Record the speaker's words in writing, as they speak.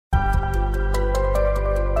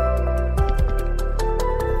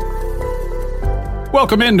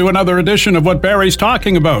Welcome into another edition of What Barry's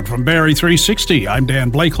Talking About from Barry 360. I'm Dan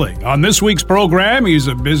Blakely. On this week's program, he's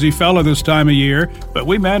a busy fella this time of year, but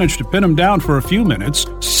we managed to pin him down for a few minutes.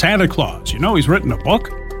 Santa Claus. You know he's written a book.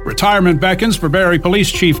 Retirement beckons for Barrie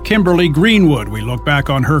Police Chief Kimberly Greenwood. We look back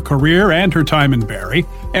on her career and her time in Barrie.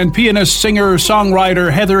 And pianist, singer, songwriter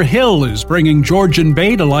Heather Hill is bringing Georgian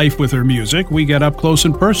Bay to life with her music. We get up close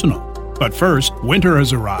and personal. But first, winter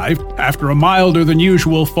has arrived. After a milder than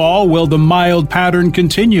usual fall, will the mild pattern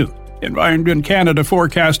continue? Environment Canada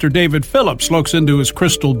forecaster David Phillips looks into his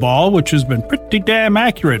crystal ball, which has been pretty damn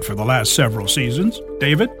accurate for the last several seasons.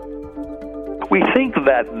 David? We think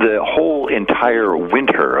that the whole entire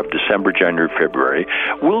winter of December, January, February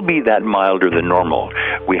will be that milder than normal.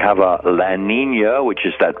 We have a La Nina, which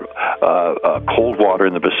is that cold water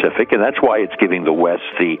in the Pacific, and that's why it's giving the West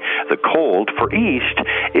the cold. For East,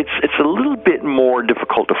 it's a little bit more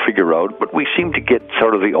difficult to figure out, but we seem to get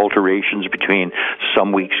sort of the alterations between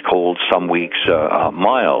some weeks cold, some weeks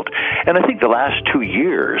mild. And I think the last 2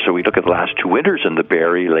 years, so we look at the last two winters in the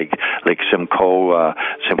Barrie, Lake Simcoe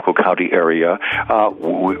County area,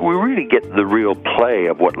 we really get the real play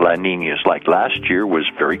of what La Nina is like. Last year was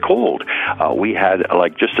very cold. We had,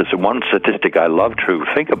 just as one statistic I love to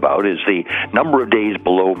think about is the number of days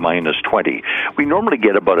below minus 20. We normally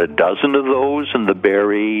get about a dozen of those in the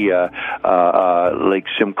Barrie, Lake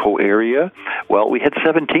Simcoe area. Well, we had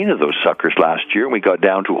 17 of those suckers last year, and we got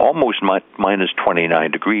down to almost minus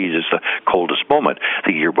 29 degrees is the coldest moment.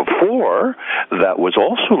 The year before, that was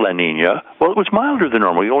also La Nina. Well, it was milder than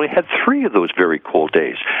normal. We only had 3 of those very cold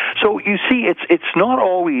days. So you see, it's not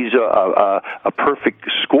always a perfect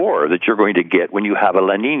score that you're going to get when you have a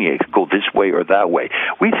La Nina. It could go this way or that way.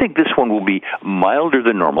 We think this one will be milder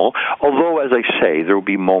than normal, although, as I say, there will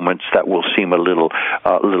be moments that will seem a little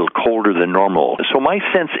colder than normal. So my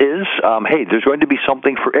sense is, hey, there's going to be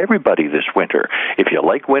something for everybody this winter. If you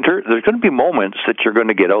like winter, there's going to be moments that you're going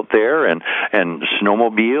to get out there and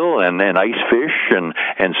snowmobile and ice fish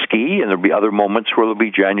and ski, and there'll be other moments where there'll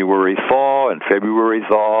be January thaw and February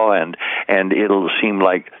thaw, and it'll seem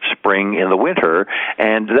like spring in the winter,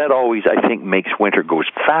 and that always, I think, makes winter go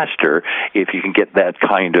faster if you can get that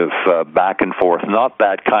kind of back and forth, not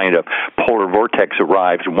that kind of polar vortex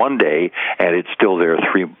arrives one day and it's still there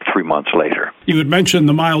three months later. You had mentioned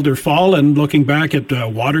the milder fall and looking back at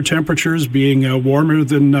water temperatures being warmer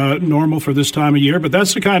than normal for this time of year, but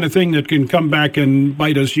that's the kind of thing that can come back and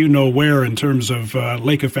bite us where in terms of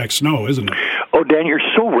lake effect snow, isn't it? Oh, Dan, you're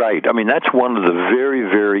so right. I mean, that's one of the very,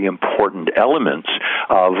 very important elements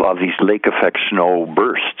of these lake effect snow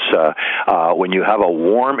bursts. When you have a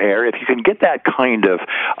warm air, if you can get that kind of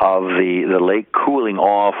the lake cooling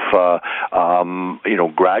off,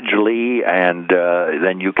 gradually, and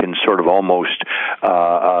then you can sort of almost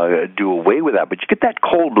do away with that. But you get that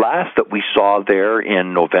cold blast that we saw there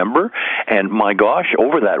in November, and my gosh,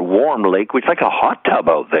 over that warm lake, which is like a hot tub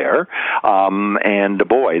out there, and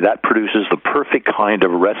boy, that produces the perfect kind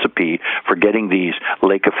of recipe for getting these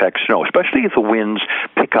lake effect snow, especially if the winds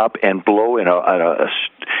pick up and blow in a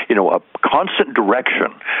constant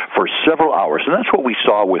direction for several hours, and that's what we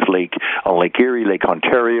saw with Lake Erie, Lake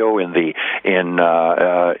Ontario, in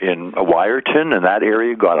Wyerton, and that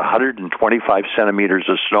area got 125 centimeters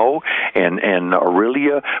of snow, and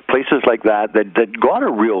Aurelia, places like that got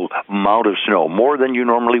a real amount of snow, more than you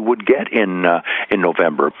normally would get in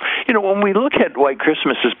November. When we look at White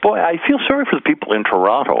Christmases, boy, I feel sorry for the people in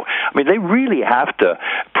Toronto. I mean, they really have to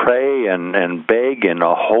pray and beg and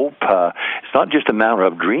hope. It's not just a matter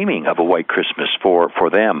of dreaming of a White Christmas for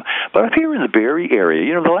them. But up here in the Barrie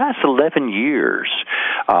area, the last 11 years,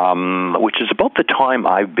 which is about the time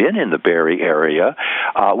I've been in the Barrie area,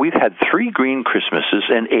 we've had 3 green Christmases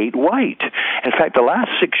and 8 white. In fact, the last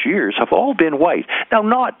 6 years have all been white. Now,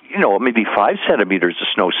 not, maybe 5 centimeters of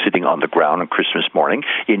snow sitting on the ground on Christmas morning.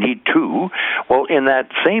 You need 2. Well, in that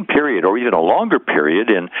same period, or even a longer period,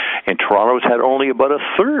 in Toronto's had only about a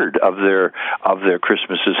third of their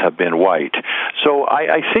Christmases have been white. So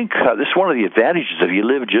I think this is one of the advantages if you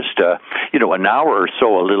live just an hour or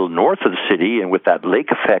so a little north of the city, and with that lake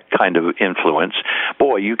effect kind of influence,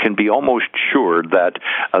 boy, you can be almost sure that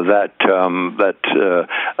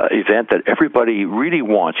event that everybody really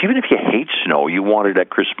wants, even if you hate snow, you want it at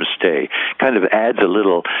Christmas Day, kind of adds a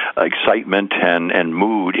little excitement and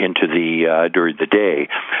mood into during the day.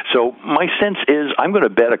 So my sense is I'm going to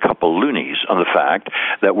bet a couple loonies on the fact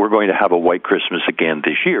that we're going to have a white Christmas again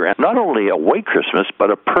this year. And not only a white Christmas,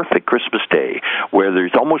 but a perfect Christmas Day, where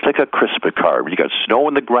there's almost like a Christmas card. You got snow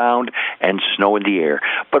in the ground and snow in the air.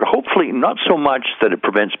 But hopefully not so much that it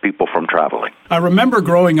prevents people from traveling. I remember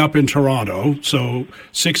growing up in Toronto, so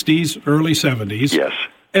 60s, early 70s. Yes.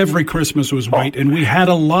 every Christmas was white, and we had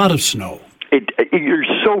a lot of snow. You're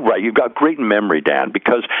so right. You've got great memory, Dan,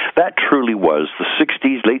 because that truly was the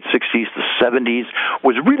 60s, late 60s, the 70s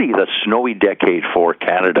was really the snowy decade for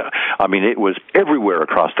Canada. I mean, it was everywhere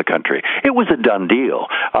across the country. It was a done deal.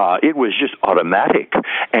 It was just automatic,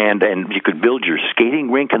 and you could build your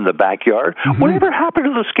skating rink in the backyard. Mm-hmm. Whatever happened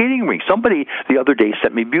to the skating rink? Somebody the other day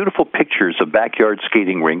sent me beautiful pictures of backyard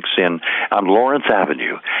skating rinks on Lawrence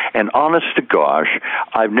Avenue, and honest to gosh,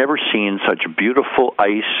 I've never seen such beautiful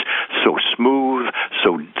ice, so smooth,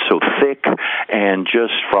 so thick, and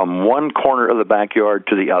just from one corner of the backyard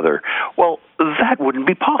to the other. Well, that wouldn't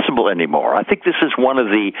be possible anymore. I think this is one of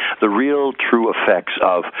the real true effects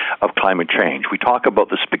of climate change. We talk about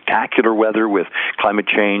the spectacular weather with climate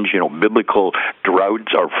change, biblical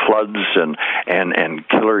droughts or floods and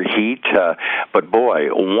killer heat. But boy,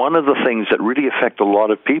 one of the things that really affect a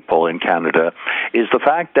lot of people in Canada is the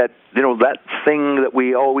fact that that thing that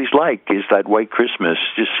we always like is that white Christmas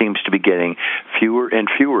just seems to be getting fewer and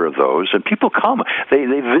fewer of those. And people come. They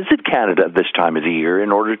visit Canada at this time of the year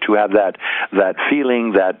in order to have that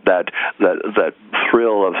feeling, that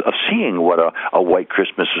thrill of seeing what a white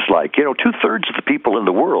Christmas is like. 2/3 of the people in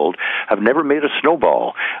the world have never made a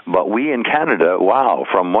snowball. But we in Canada, wow,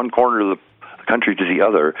 from one corner of the country to the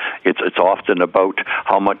other, it's often about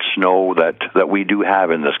how much snow that we do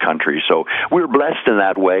have in this country. So we're blessed in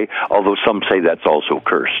that way, although some say that's also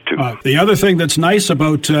cursed too. The other thing that's nice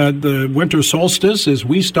about the winter solstice is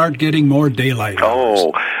we start getting more daylight hours.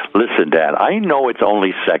 Oh, listen, Dad, I know it's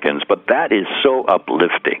only seconds, but that is so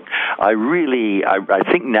uplifting. I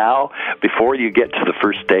think now, before you get to the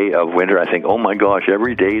first day of winter, I think, oh my gosh,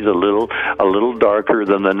 every day is a little darker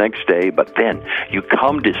than the next day. But then you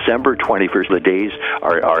come December 21st, the days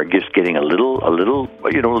are just getting a little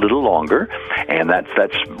longer, and that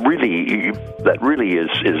really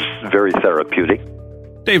is very therapeutic.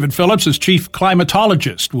 David Phillips is chief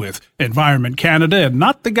climatologist with Environment Canada, and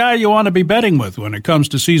not the guy you want to be betting with when it comes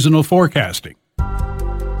to seasonal forecasting.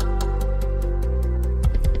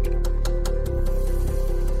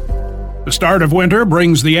 The start of winter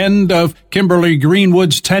brings the end of Kimberly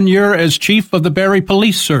Greenwood's tenure as chief of the Barrie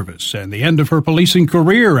Police Service and the end of her policing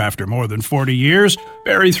career after more than 40 years.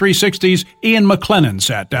 Barrie 360's Ian McLennan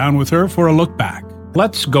sat down with her for a look back.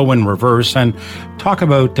 Let's go in reverse and talk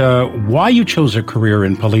about why you chose a career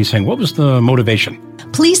in policing. What was the motivation?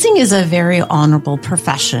 Policing is a very honorable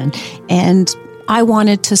profession, and I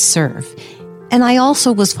wanted to serve. And I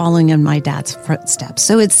also was following in my dad's footsteps.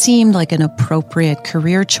 So it seemed like an appropriate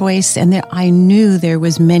career choice. And I knew there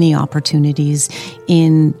was many opportunities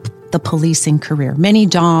in the policing career, many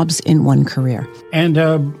jobs in one career. And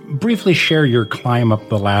briefly share your climb up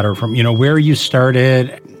the ladder from, where you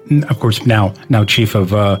started. Of course, now chief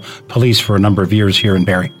of police for a number of years here in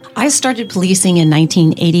Barrie. I started policing in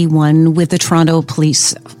 1981 with the Toronto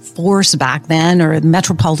Police Force back then, or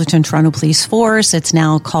Metropolitan Toronto Police Force. It's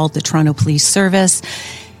now called the Toronto Police Service.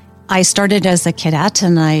 I started as a cadet,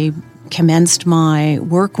 and I commenced my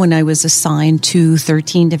work when I was assigned to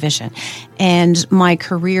 13 Division. And my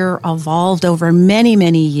career evolved over many,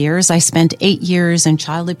 many years. I spent 8 years in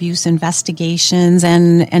child abuse investigations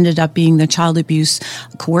and ended up being the child abuse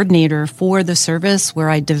coordinator for the service, where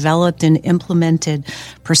I developed and implemented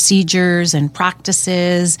procedures and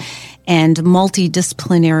practices and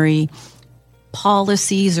multidisciplinary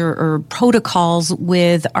policies or protocols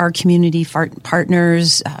with our community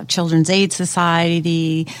partners, Children's Aid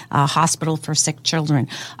Society, Hospital for Sick Children.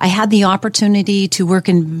 I had the opportunity to work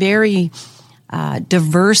in very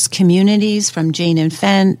diverse communities, from Jane and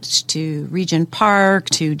Finch to Regent Park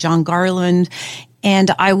to John Garland. And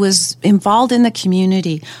I was involved in the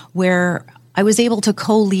community where I was able to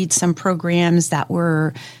co-lead some programs that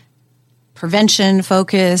were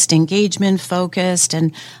prevention-focused, engagement-focused,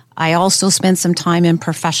 and I also spent some time in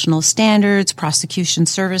professional standards, prosecution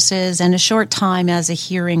services, and a short time as a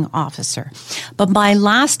hearing officer. But my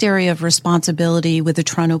last area of responsibility with the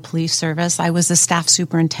Toronto Police Service, I was a staff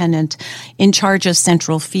superintendent in charge of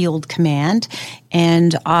Central Field Command,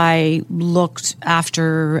 and I looked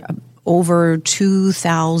after over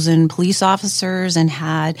 2,000 police officers and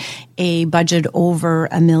had a budget over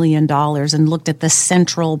 $1 million, and looked at the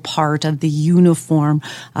central part of the uniform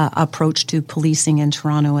approach to policing in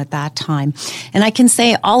Toronto at that time. And I can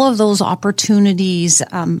say all of those opportunities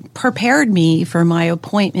prepared me for my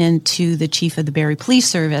appointment to the chief of the Barrie Police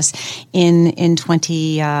Service in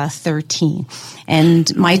 2013.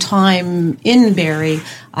 And my time in Barrie,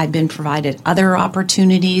 I've been provided other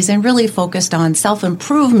opportunities and really focused on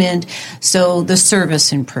self-improvement, so the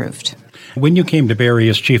service improved. When you came to Barrie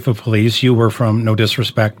as chief of police, you were from, no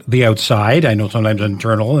disrespect, the outside. I know sometimes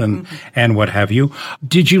internal and what have you.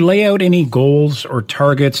 Did you lay out any goals or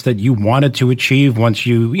targets that you wanted to achieve once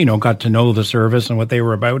you got to know the service and what they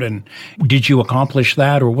were about? And did you accomplish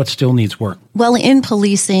that, or what still needs work? Well, in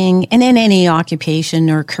policing and in any occupation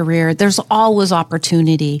or career, there's always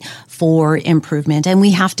opportunity for improvement, and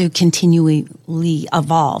we have to continually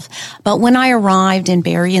evolve. But when I arrived in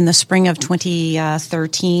Barrie in the spring of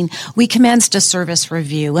 2013, we commenced a service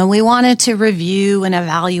review, and we wanted to review and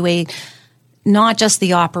evaluate not just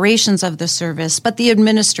the operations of the service, but the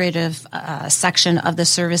administrative section of the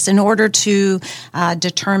service in order to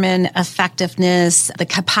determine effectiveness, the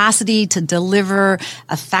capacity to deliver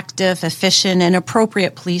effective, efficient, and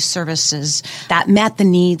appropriate police services that met the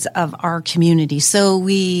needs of our community. So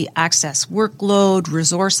we accessed workload,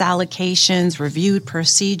 resource allocations, reviewed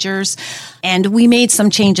procedures, and we made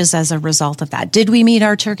some changes as a result of that. Did we meet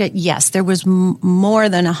our target? Yes. There was more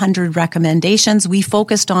than 100 recommendations. We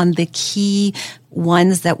focused on the key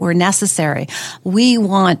ones that were necessary. We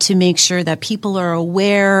want to make sure that people are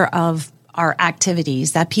aware of our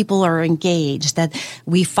activities, that people are engaged, that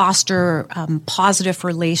we foster positive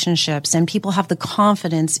relationships, and people have the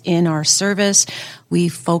confidence in our service. We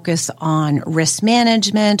focus on risk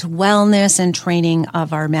management, wellness, and training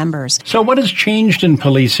of our members. So what has changed in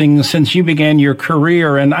policing since you began your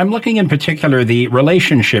career? And I'm looking in particular the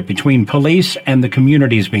relationship between police and the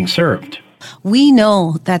communities being served. We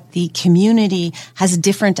know that the community has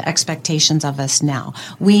different expectations of us now.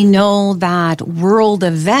 We know that world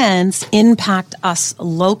events impact us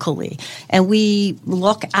locally. And we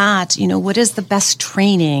look at, what is the best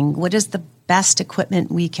training? What is the best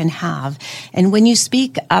equipment we can have? And when you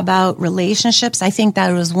speak about relationships, I think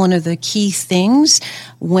that was one of the key things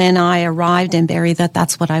when I arrived in Barrie,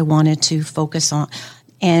 that's what I wanted to focus on.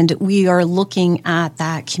 And we are looking at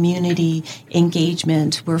that community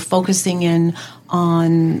engagement. We're focusing in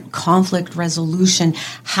on conflict resolution.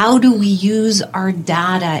 How do we use our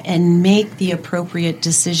data and make the appropriate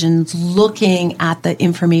decisions looking at the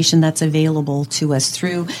information that's available to us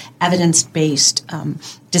through evidence-based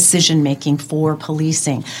decision-making for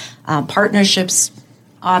policing? Partnerships,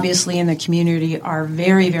 obviously, in the community are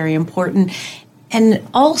very, very important. And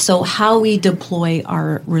also how we deploy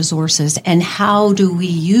our resources and how do we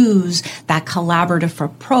use that collaborative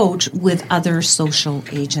approach with other social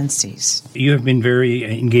agencies. You have been very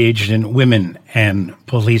engaged in women and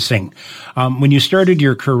policing. When you started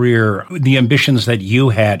your career, the ambitions that you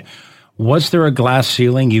had, was there a glass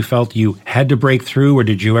ceiling you felt you had to break through, or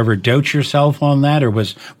did you ever doubt yourself on that, or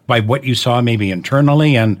was by what you saw maybe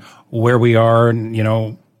internally and where we are,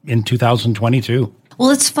 in 2022? Well,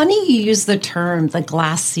 it's funny you use the term, the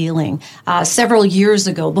glass ceiling. Several years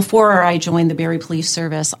ago, before I joined the Barrie Police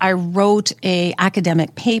Service, I wrote an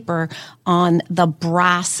academic paper on the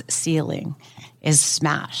brass ceiling is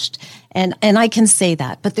smashed. And I can say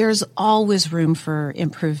that, but there's always room for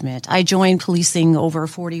improvement. I joined policing over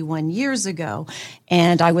 41 years ago,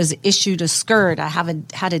 and I was issued a skirt. I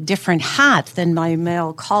had a different hat than my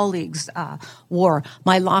male colleagues wore.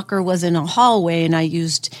 My locker was in a hallway, and I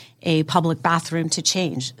used a public bathroom to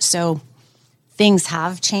change. So things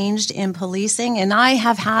have changed in policing, and I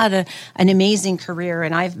have had an amazing career,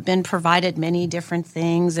 and I've been provided many different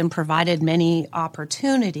things and provided many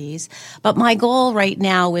opportunities. But my goal right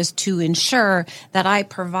now is to ensure that I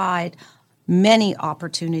provide many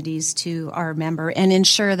opportunities to our member and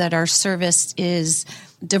ensure that our service is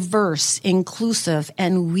diverse, inclusive,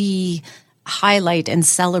 and we highlight and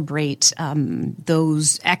celebrate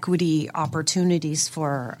those equity opportunities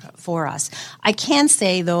for us. I can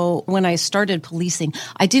say, though, when I started policing,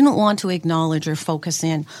 I didn't want to acknowledge or focus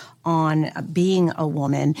in on being a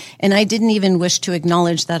woman, and I didn't even wish to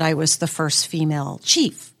acknowledge that I was the first female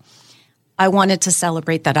chief. I wanted to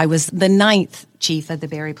celebrate that I was the 9th chief of the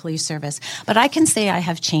Barrie Police Service. But I can say I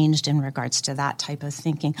have changed in regards to that type of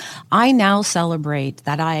thinking. I now celebrate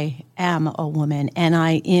that I am a woman, and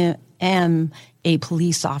I am a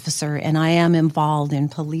police officer, and I am involved in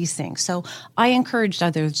policing. So I encouraged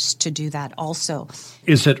others to do that also.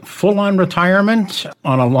 Is it full-on retirement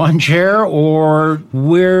on a lawn chair, or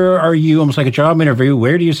where are you, almost like a job interview,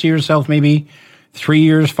 where do you see yourself maybe 3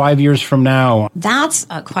 years, 5 years from now? That's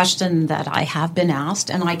a question that I have been asked,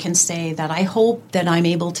 and I can say that I hope that I'm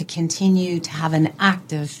able to continue to have an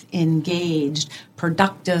active, engaged,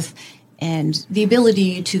 productive, and the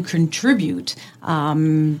ability to contribute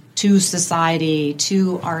to society,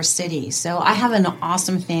 to our city. So I have an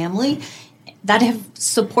awesome family that have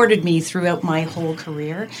supported me throughout my whole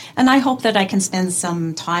career, and I hope that I can spend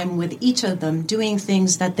some time with each of them doing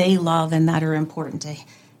things that they love and that are important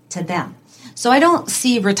to them. So I don't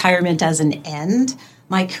see retirement as an end.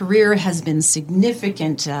 My career has been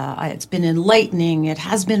significant. It's been enlightening. It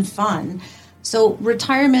has been fun. So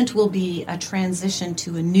retirement will be a transition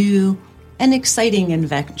to a new and exciting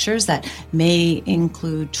adventures that may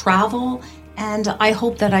include travel, and I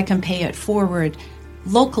hope that I can pay it forward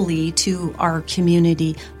locally to our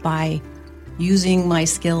community by using my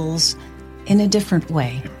skills in a different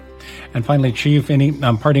way. And finally, Chief, any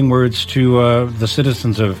parting words to the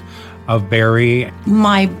citizens of Barrie?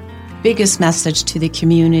 My biggest message to the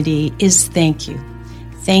community is thank you.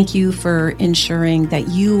 Thank you for ensuring that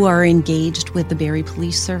you are engaged with the Barrie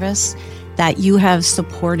Police Service, that you have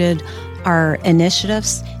supported our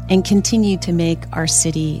initiatives and continue to make our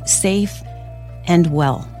city safe and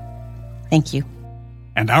well. Thank you.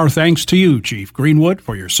 And our thanks to you, Chief Greenwood,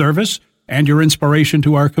 for your service and your inspiration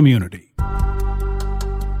to our community.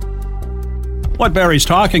 What Barrie's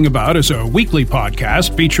Talking About is a weekly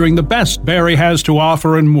podcast featuring the best Barrie has to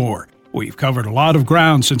offer and more. We've covered a lot of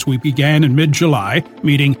ground since we began in mid-July,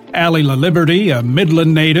 meeting Allie LaLiberty, a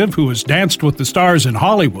Midland native who has danced with the stars in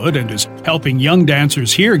Hollywood and is helping young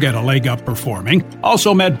dancers here get a leg up performing.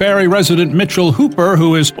 Also met Barrie resident Mitchell Hooper,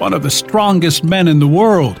 who is one of the strongest men in the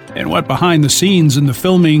world, and went behind the scenes in the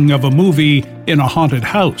filming of a movie in a haunted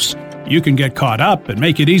house. You can get caught up and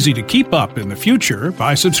make it easy to keep up in the future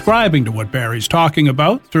by subscribing to What Barrie's Talking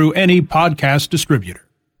About through any podcast distributor.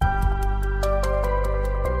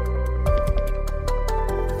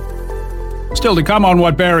 Still to come on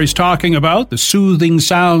What Barrie's Talking About, the soothing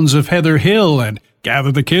sounds of Heather Hill and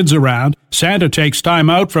Gather the Kids Around. Santa takes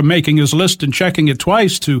time out from making his list and checking it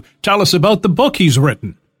twice to tell us about the book he's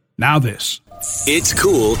written. Now this. It's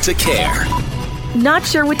cool to care. Not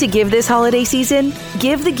sure what to give this holiday season?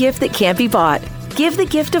 Give the gift that can't be bought. Give the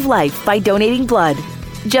gift of life by donating blood.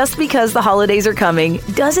 Just because the holidays are coming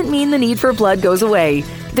doesn't mean the need for blood goes away.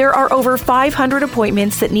 There are over 500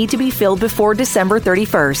 appointments that need to be filled before December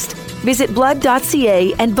 31st. Visit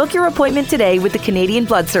blood.ca and book your appointment today with the Canadian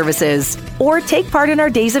Blood Services. Or take part in our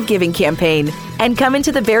Days of Giving campaign and come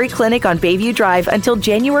into the Barrie Clinic on Bayview Drive until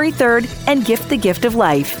January 3rd and gift the gift of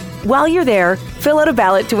life. While you're there, fill out a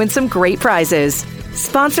ballot to win some great prizes.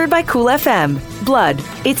 Sponsored by Cool FM. Blood,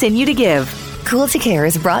 it's in you to give. Cool to Care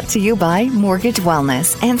is brought to you by Mortgage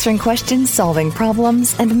Wellness, answering questions, solving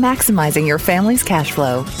problems, and maximizing your family's cash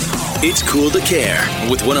flow. It's Cool to Care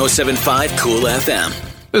with 107.5 Cool FM.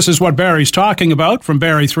 This is What Barrie's Talking About from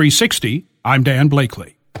Barrie 360. I'm Dan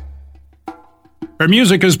Blakely. Her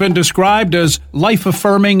music has been described as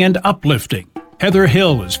life-affirming and uplifting. Heather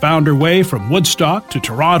Hill has found her way from Woodstock to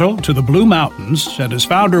Toronto to the Blue Mountains and has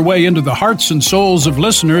found her way into the hearts and souls of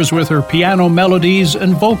listeners with her piano melodies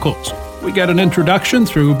and vocals. We get an introduction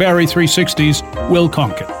through Barrie 360's Will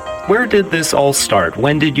Conkin. Where did this all start?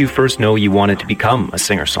 When did you first know you wanted to become a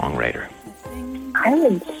singer-songwriter? I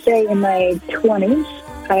would say in my 20s.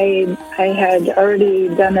 I had already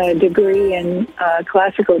done a degree in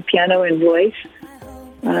classical piano and voice,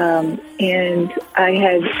 and I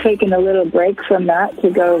had taken a little break from that to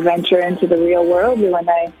go venture into the real world when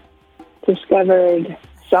I discovered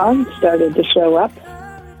songs started to show up.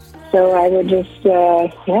 So I would just,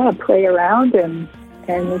 play around, and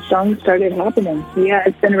the songs started happening. Yeah,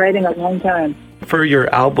 it's been writing a long time. For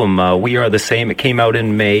your album, We Are the Same, it came out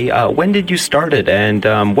in May. When did you start it, and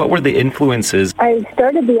what were the influences? I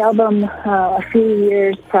started the album a few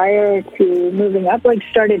years prior to moving up,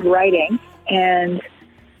 started writing. And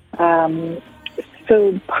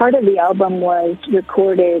so part of the album was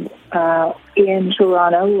recorded in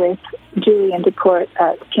Toronto with Julian DeCourt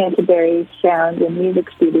at Canterbury Sound and Music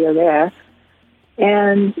Studio there.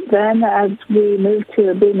 And then as we moved to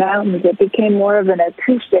the Blue Mountains, it became more of an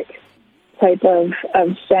acoustic type of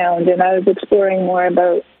sound, and I was exploring more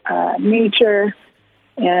about nature,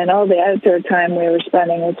 and all the outdoor time we were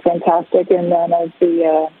spending was fantastic. And then as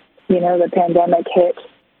the pandemic hit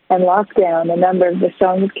and lockdown, a number of the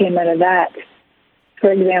songs came out of that.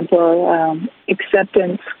 For example,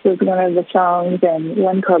 Acceptance was one of the songs, and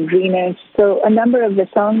one called Venus. So a number of the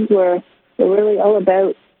songs were really all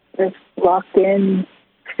about this locked-in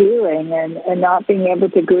feeling and not being able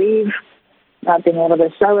to grieve, not being able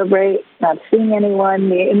to celebrate, not seeing anyone,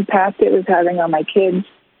 the impact it was having on my kids.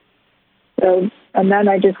 So, and then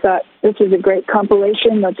I just thought, this is a great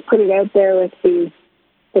compilation. Let's put it out there with the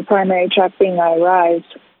primary track being I Rise,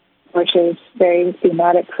 which is very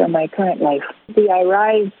thematic for my current life. The I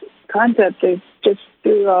Rise concept is just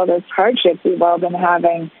through all this hardship we've all been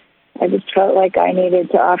having, I just felt like I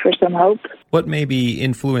needed to offer some hope. What maybe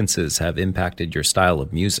influences have impacted your style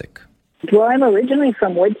of music? Well, I'm originally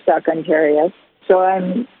from Woodstock, Ontario, so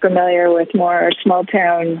I'm familiar with more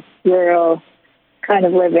small-town, rural kind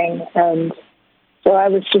of living. And so I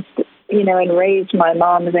was just, and raised, my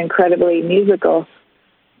mom is incredibly musical.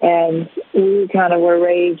 And we kind of were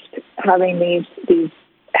raised having these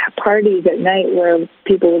parties at night where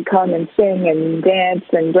people would come and sing and dance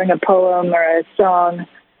and bring a poem or a song.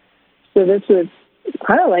 So this was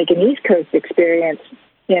kind of like an East Coast experience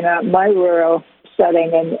in my rural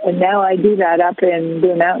setting. And now I do that up in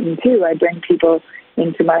Blue Mountain too. I bring people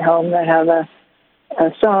into my home that have a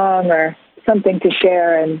song or something to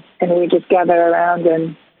share, and we just gather around,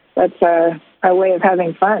 and that's our way of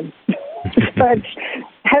having fun. But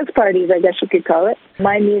house parties, I guess you could call it.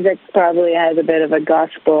 My music probably has a bit of a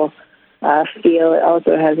gospel feel. It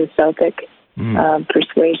also has a Celtic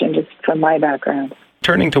persuasion just from my background.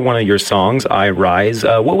 Turning to one of your songs, I Rise,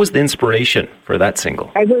 what was the inspiration for that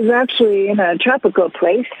single? I was actually in a tropical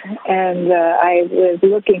place, and I was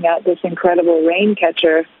looking at this incredible rain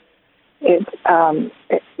catcher. It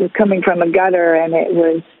was coming from a gutter, and it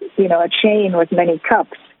was, a chain with many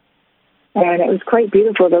cups. And it was quite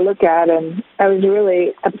beautiful to look at, and I was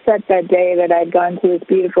really upset that day that I'd gone to this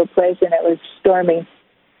beautiful place and it was stormy.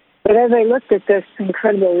 But as I looked at this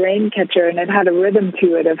incredible rain catcher, and it had a rhythm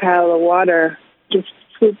to it of how the water just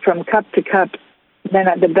swooped from cup to cup, then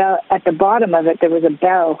at the bottom of it there was a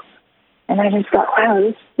bell. And I just thought,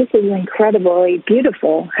 wow, this is incredibly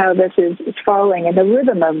beautiful how this is falling. And the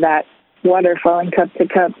rhythm of that water falling cup to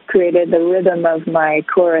cup created the rhythm of my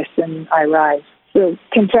chorus in I Rise. So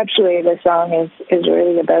conceptually, the song is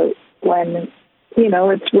really about when,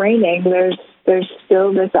 it's raining, there's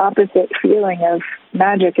still this opposite feeling of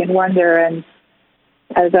magic and wonder. And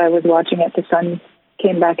as I was watching it, the sun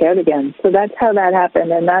came back out again. So that's how that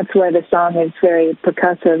happened. And that's why the song is very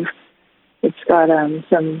percussive. It's got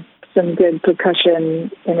some good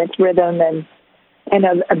percussion in its rhythm and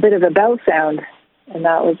a bit of a bell sound. And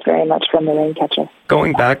that was very much from the Raincatcher.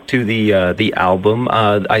 Going back to the album,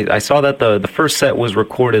 I saw that the first set was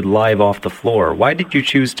recorded live off the floor. Why did you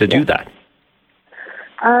choose to do that?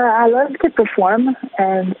 I love to perform,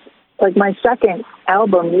 and like my second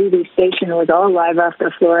album, Ruby Station, was all live off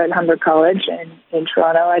the floor at Humber College in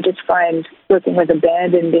Toronto. I just find working with a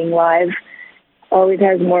band and being live always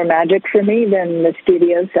has more magic for me than the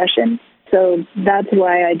studio session. So that's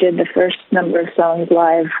why I did the first number of songs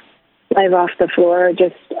live off the floor.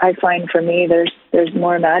 Just, I find for me, there's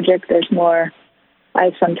more magic. There's more.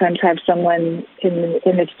 I sometimes have someone in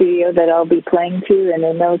the studio that I'll be playing to, and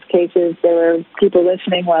in those cases, there were people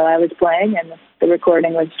listening while I was playing, and the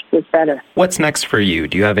recording was better. What's next for you?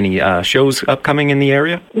 Do you have any shows upcoming in the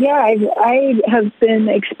area? Yeah, I have been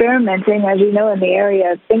experimenting. As you know, in the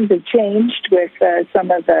area, things have changed with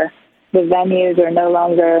some of the venues are no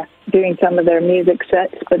longer doing some of their music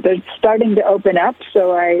sets, but they're starting to open up,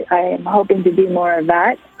 so I am hoping to do more of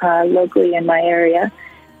that locally in my area,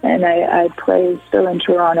 and I play still in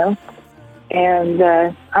Toronto, and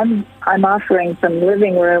I'm offering some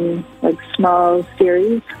living room, like small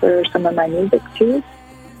series for some of my music too,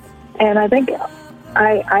 and I think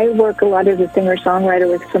I work a lot as a singer-songwriter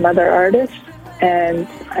with some other artists, and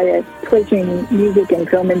I am placing music in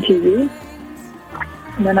film and TV.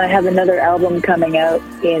 And then I have another album coming out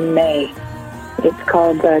in May. It's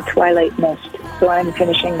called Twilight Mist. So I'm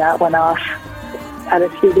finishing that one off at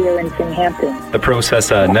a studio in Singhampton. The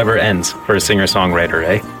process never ends for a singer-songwriter,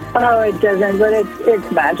 eh? Oh, it doesn't, but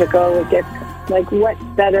it's magical. It gets, like, what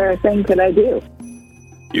better thing could I do?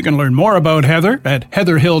 You can learn more about Heather at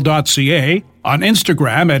heatherhill.ca, on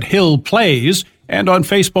Instagram at Hill Plays, and on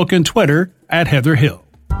Facebook and Twitter at Heather Hill.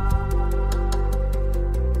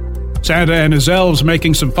 Santa and his elves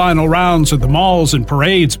making some final rounds at the malls and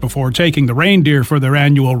parades before taking the reindeer for their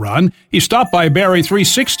annual run. He stopped by Barrie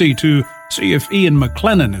 360 to see if Ian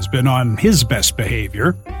McLennan has been on his best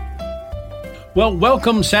behavior. Well,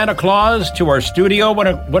 welcome, Santa Claus, to our studio. What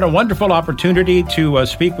a wonderful opportunity to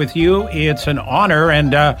speak with you. It's an honor.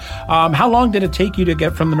 And how long did it take you to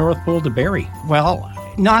get from the North Pole to Barrie? Well,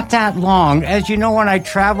 not that long. As you know, when I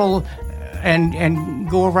travel and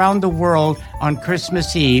go around the world on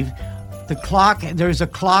Christmas Eve, there's a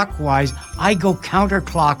clockwise. I go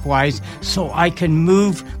counterclockwise so I can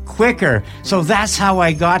move quicker. So that's how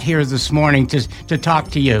I got here this morning to talk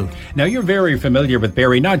to you. Now, you're very familiar with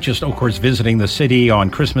Barrie, not just, of course, visiting the city on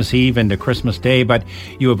Christmas Eve and to Christmas Day, but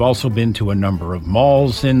you have also been to a number of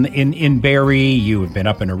malls in Barrie. You have been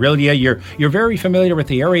up in Orillia. You're very familiar with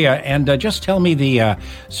the area. And just tell me the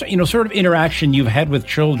sort of interaction you've had with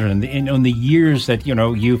children in the years that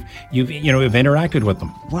you've interacted with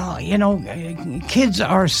them. Well, kids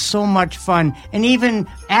are so much fun, and even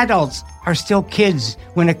adults. are still kids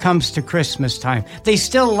when it comes to Christmas time. They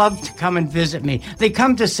still love to come and visit me. They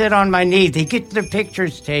come to sit on my knee. They get their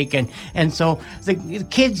pictures taken. And so the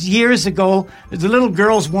kids years ago, the little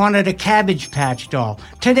girls wanted a Cabbage Patch doll.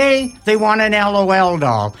 Today, they want an LOL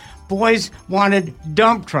doll. Boys wanted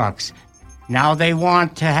dump trucks. Now they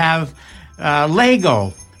want to have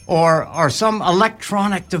Lego or some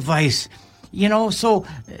electronic device. You know, so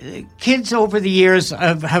kids over the years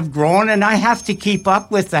have grown, and I have to keep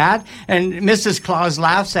up with that. And Mrs. Claus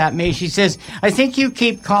laughs at me. She says, I think you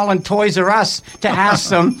keep calling Toys R Us to ask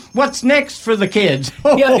them what's next for the kids.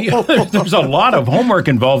 Yeah, there's a lot of homework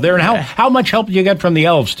involved there. And how much help do you get from the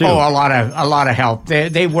elves, too? Oh, a lot of help.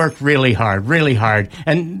 They work really hard.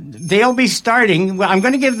 And they'll be starting, well, I'm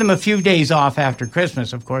going to give them a few days off after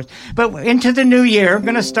Christmas, of course. But into the new year, I'm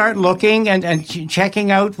going to start looking and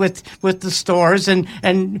checking out with the stores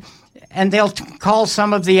and they'll call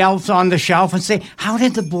some of the elves on the shelf and say, how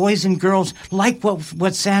did the boys and girls like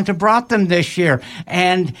what Santa brought them this year?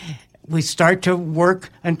 And we start to work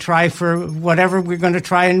and try for whatever we're going to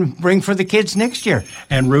try and bring for the kids next year.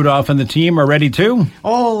 And Rudolph and the team are ready too?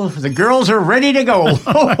 Oh, the girls are ready to go.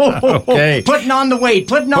 Okay. Putting on the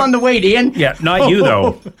weight, Ian. Yeah, not you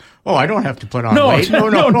though. Oh, I don't have to put on weight.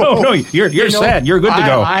 No. You're set. You're good to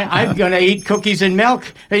go. I'm going to eat cookies and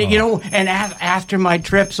milk. You know, and after my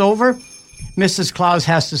trip's over, Mrs. Claus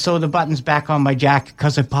has to sew the buttons back on my jacket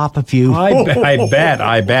because I pop a few. I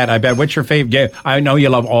bet. What's your favorite? Yeah, I know you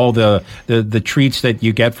love all the treats that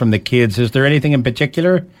you get from the kids. Is there anything in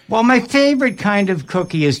particular? Well, my favorite kind of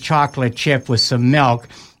cookie is chocolate chip with some milk.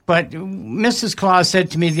 But Mrs. Claus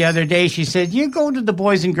said to me the other day, she said, you go to the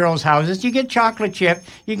boys and girls' houses, you get chocolate chip,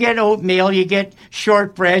 you get oatmeal, you get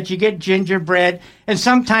shortbread, you get gingerbread, and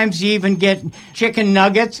sometimes you even get chicken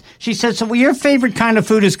nuggets. She said, so your favorite kind of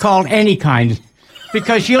food is called any kind,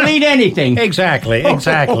 because you'll eat anything. Exactly. Now,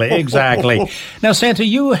 Santa,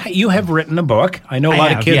 you have written a book. I know a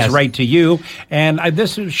lot of kids write to you, and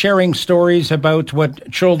this is sharing stories about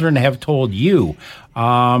what children have told you.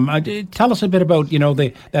 Tell us a bit about,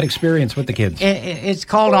 that experience with the kids. It's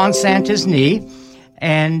called On Santa's Knee,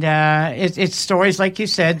 and it's stories, like you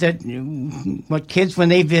said, that what kids, when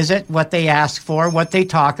they visit, what they ask for, what they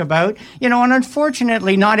talk about. And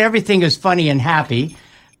unfortunately, not everything is funny and happy.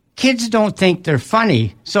 Kids don't think they're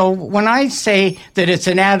funny. So when I say that it's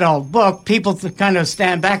an adult book, people kind of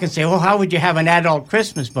stand back and say, well, how would you have an adult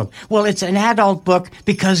Christmas book? Well, it's an adult book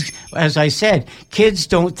because, as I said, kids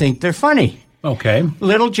don't think they're funny. Okay.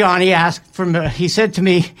 Little Johnny he said to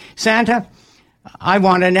me, Santa, I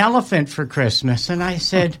want an elephant for Christmas. And I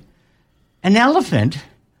said, an elephant?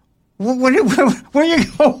 Where are you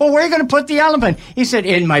going to put the elephant? He said,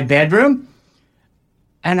 in my bedroom.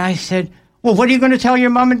 And I said, well, what are you going to tell your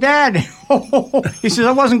mom and dad? He says,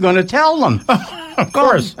 I wasn't going to tell them. Of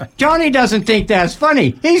course. Johnny doesn't think that's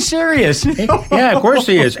funny. He's serious. Yeah, of course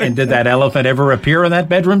he is. And did that elephant ever appear in that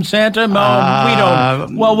bedroom, Santa? We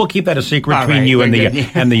don't. Well, we'll keep that a secret between you and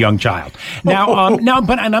the young child. Now, I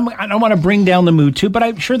don't want to bring down the mood too, but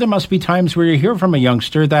I'm sure there must be times where you hear from a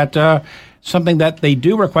youngster that something that they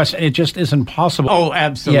do request and it just isn't possible. Oh,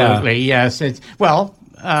 absolutely. Yeah. Yes.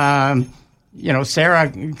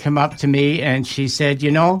 Sarah came up to me and she said,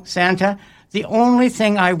 Santa, the only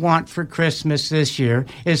thing I want for Christmas this year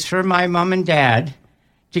is for my mom and dad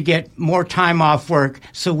to get more time off work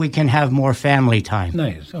so we can have more family time.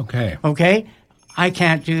 Nice. Okay. Okay? I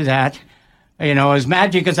can't do that. As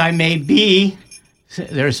magic as I may be,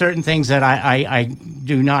 there are certain things that I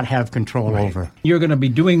do not have control over. You're going to be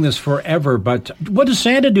doing this forever, but what does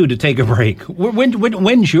Santa do to take a break?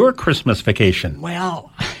 When's your Christmas vacation?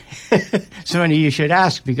 Well, it's funny you should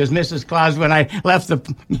ask, because Mrs. Claus, when I left the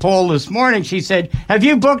poll this morning, she said, have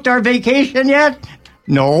you booked our vacation yet?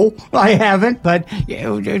 No, I haven't, but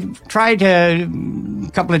try to,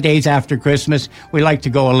 a couple of days after Christmas, we like to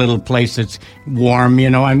go a little place that's warm,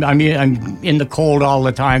 I'm in the cold all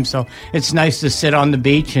the time, so it's nice to sit on the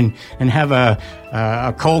beach and have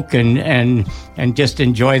a Coke and just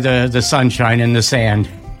enjoy the sunshine and the sand.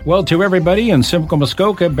 Well, to everybody in Simcoe,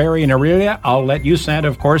 Muskoka, Barrie, and Aurelia, I'll let you, Santa,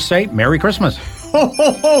 of course, say Merry Christmas. Ho,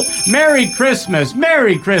 ho, ho! Merry Christmas!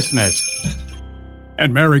 Merry Christmas!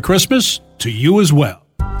 And Merry Christmas to you as well.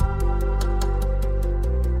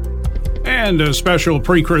 And a special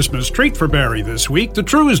pre-Christmas treat for Barrie this week. The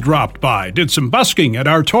Trews dropped by, did some busking at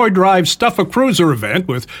our Toy Drive Stuff a Cruiser event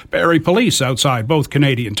with Barrie Police outside both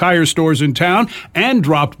Canadian Tire stores in town, and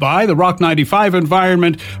dropped by the Rock 95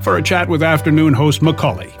 environment for a chat with afternoon host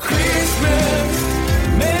Macaulay.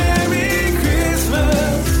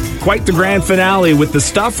 Quite the grand finale with the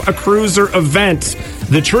Stuff a Cruiser event.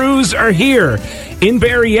 The Trews are here. In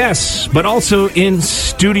Barrie, yes, but also in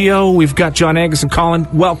studio, we've got John Angus and Colin.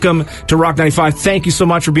 Welcome to Rock 95. Thank you so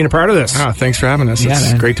much for being a part of this. Oh, thanks for having us.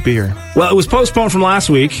 It's great to be here. Well, it was postponed from last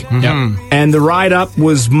week, and the ride up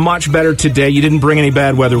was much better today. You didn't bring any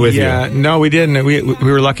bad weather with you. Yeah, no, we didn't. We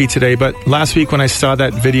were lucky today, but last week when I saw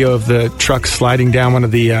that video of the truck sliding down one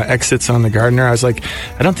of the exits on the Gardiner, I was like,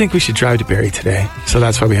 I don't think we should drive to Barrie today. So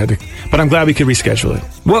that's why we had to, but I'm glad we could reschedule it.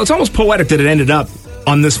 Well, it's almost poetic that it ended up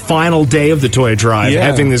on this final day of the toy drive,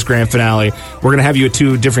 having this grand finale. We're going to have you at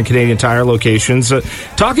 2 different Canadian Tire locations.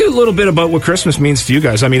 Talk a little bit about what Christmas means to you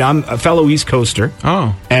guys. I mean, I'm a fellow East Coaster.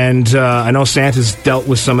 Oh. And I know Santa's dealt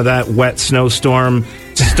with some of that wet snowstorm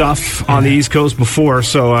stuff on the East Coast before.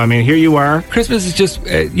 So, I mean, here you are. Christmas is just,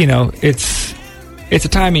 it's a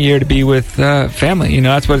time of year to be with family.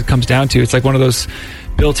 That's what it comes down to. It's like one of those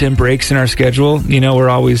built-in breaks in our schedule. We're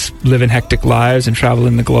always living hectic lives and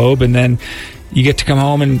traveling the globe, and then you get to come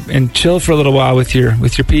home and chill for a little while with your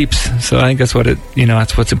peeps. So I think that's what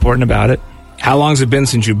that's what's important about it. How long has it been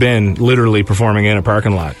since you've been literally performing in a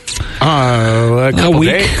parking lot? A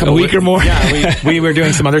week or more. Yeah, we were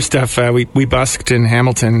doing some other stuff. We busked in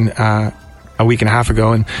Hamilton a week and a half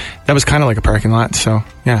ago, and that was kind of like a parking lot. So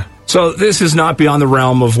yeah. So this is not beyond the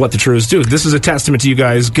realm of what the Trues do. This is a testament to you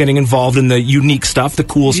guys getting involved in the unique stuff, the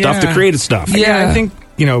cool stuff, the creative stuff. Yeah, I think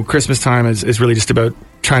Christmas time is really just about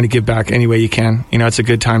trying to give back any way you can. It's a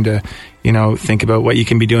good time to think about what you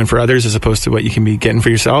can be doing for others as opposed to what you can be getting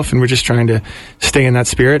for yourself. And we're just trying to stay in that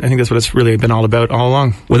spirit. I think that's what it's really been all about all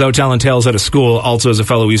along. Without telling tales out of school, also as a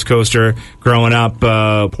fellow East Coaster, growing up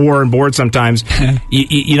poor and bored sometimes,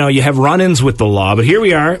 you have run-ins with the law. But here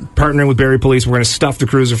we are, partnering with Barrie Police. We're going to stuff the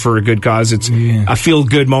cruiser for a good cause. It's a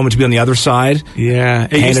feel-good moment to be on the other side. Yeah.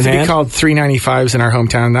 It used to be called 395s in our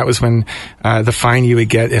hometown. That was when the fine you would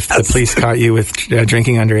get if the police caught you with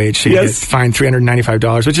drinking underage. So you get fined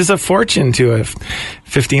 $395, which is a fortune to a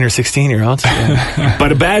 15 or 16-year-old. Yeah.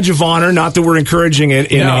 But a badge of honor, not that we're encouraging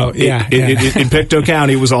it in Pictou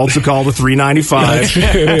County, it was also called a 395.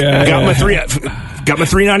 Got my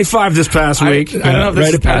 395 this past week. I don't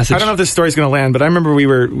know if this story's going to land, but I remember we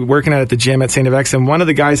were working out at the gym at St. FX, and one of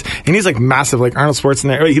the guys, and he's like massive, like Arnold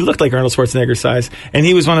Schwarzenegger. He looked like Arnold Schwarzenegger size, and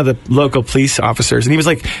he was one of the local police officers, and he was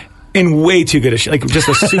like in way too good a shape, like just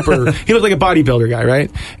a super, he looked like a bodybuilder guy, right?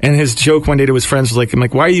 And his joke one day to his friends was like, I'm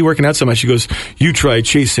like, why are you working out so much? He goes, you try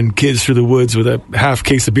chasing kids through the woods with a half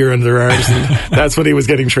case of beer under their arms. And that's what he was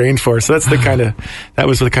getting trained for. So that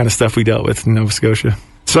was the kind of stuff we dealt with in Nova Scotia.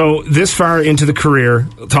 So this far into the career,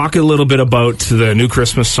 talk a little bit about the new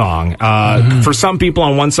Christmas song. For some people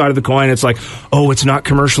on one side of the coin, it's like, oh, it's not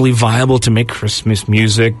commercially viable to make Christmas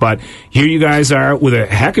music. But here you guys are with a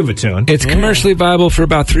heck of a tune. It's commercially viable for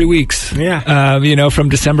about 3 weeks. Yeah. From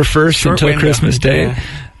December 1st until Christmas Day.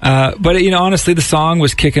 Yeah. But honestly, the song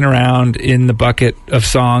was kicking around in the bucket of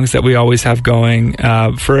songs that we always have going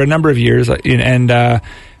for a number of years. And I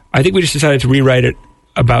think we just decided to rewrite it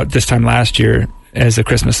about this time last year as a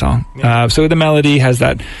Christmas song. So the melody has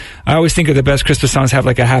that, I always think of the best Christmas songs have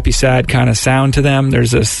like a happy, sad kind of sound to them.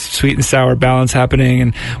 There's a sweet and sour balance happening,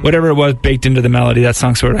 and whatever it was baked into the melody, that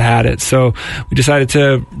song sort of had it. So we decided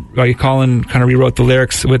to, Colin kind of rewrote the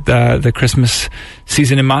lyrics with the Christmas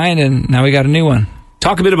season in mind, and now we got a new one.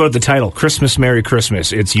 Talk a bit about the title, Christmas, Merry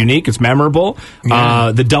Christmas. It's unique, it's memorable.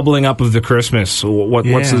 The doubling up of the Christmas.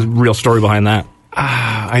 What's the real story behind that?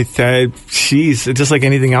 I said, just like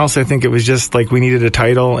anything else, I think it was just like we needed a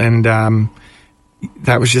title, and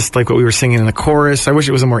that was just like what we were singing in the chorus. I wish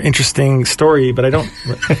it was a more interesting story, but I don't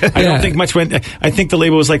think much went. I think the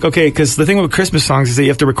label was like, okay, because the thing with Christmas songs is that you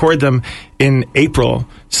have to record them in April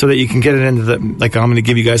so that you can get it into the, like, I'm going to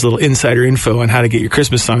give you guys a little insider info on how to get your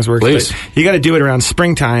Christmas songs worked. Please. But you got to do it around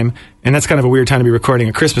springtime, and that's kind of a weird time to be recording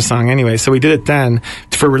a Christmas song anyway. So we did it then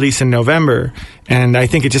for release in November, and I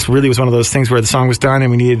think it just really was one of those things where the song was done and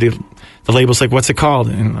we needed to, the label's like, what's it called?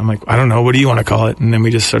 And I'm like, I don't know, what do you want to call it? And then we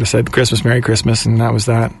just sort of said Christmas, Merry Christmas, and that was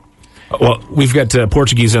that. Well, we've got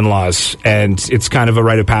Portuguese in-laws, and it's kind of a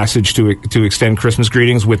rite of passage to extend Christmas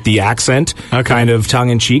greetings with the accent, kind of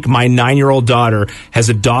tongue-in-cheek. My 9-year-old daughter has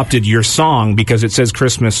adopted your song because it says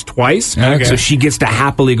Christmas twice, so she gets to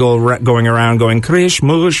happily going around going,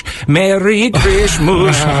 Christmas, Merry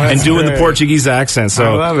Christmas, and doing the Portuguese accent. So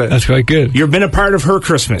I love it. That's quite good. You've been a part of her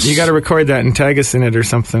Christmas. You got to record that and tag us in it or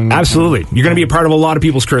something. Absolutely. You're going to be a part of a lot of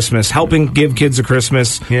people's Christmas, helping give kids a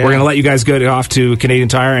Christmas. Yeah. We're going to let you guys go off to Canadian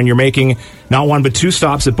Tire, and you're making not one but 2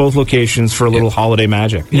 stops at both locations for a little holiday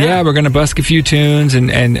magic. Yeah, we're going to busk a few tunes,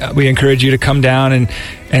 and we encourage you to come down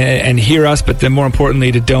and hear us, but then more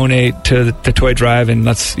importantly to donate to the toy drive, and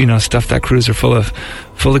let's stuff that cruiser full of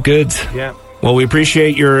goods. Yeah. Well, we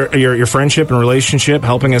appreciate your friendship and relationship,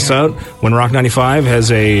 helping us out when Rock 95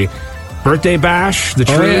 has a birthday bash, the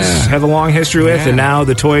Trues have a long history with, and now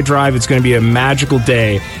the toy drive. It's going to be a magical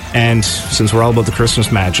day. And since we're all about the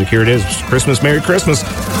Christmas magic, here it is. Christmas, Merry Christmas.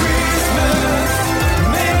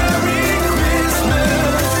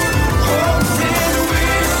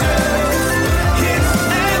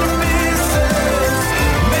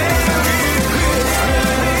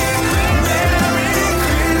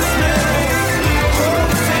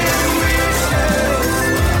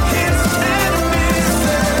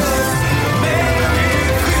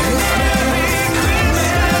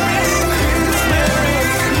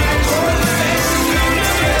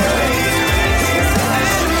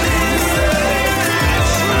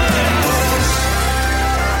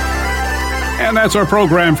 And that's our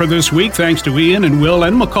program for this week. Thanks to Ian and Will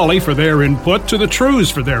and Macaulay for their input, to the Trues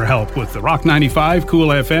for their help with the Rock 95, Cool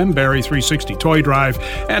FM, Barrie 360 Toy Drive,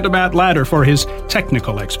 and to Matt Ladder for his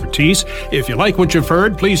technical expertise. If you like what you've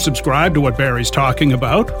heard, please subscribe to What Barrie's Talking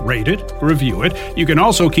About, rate it, review it. You can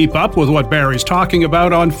also keep up with What Barrie's Talking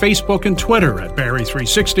About on Facebook and Twitter at Barrie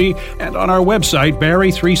 360 and on our website,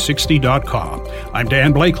 Barrie360.com. I'm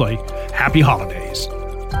Dan Blakely. Happy holidays.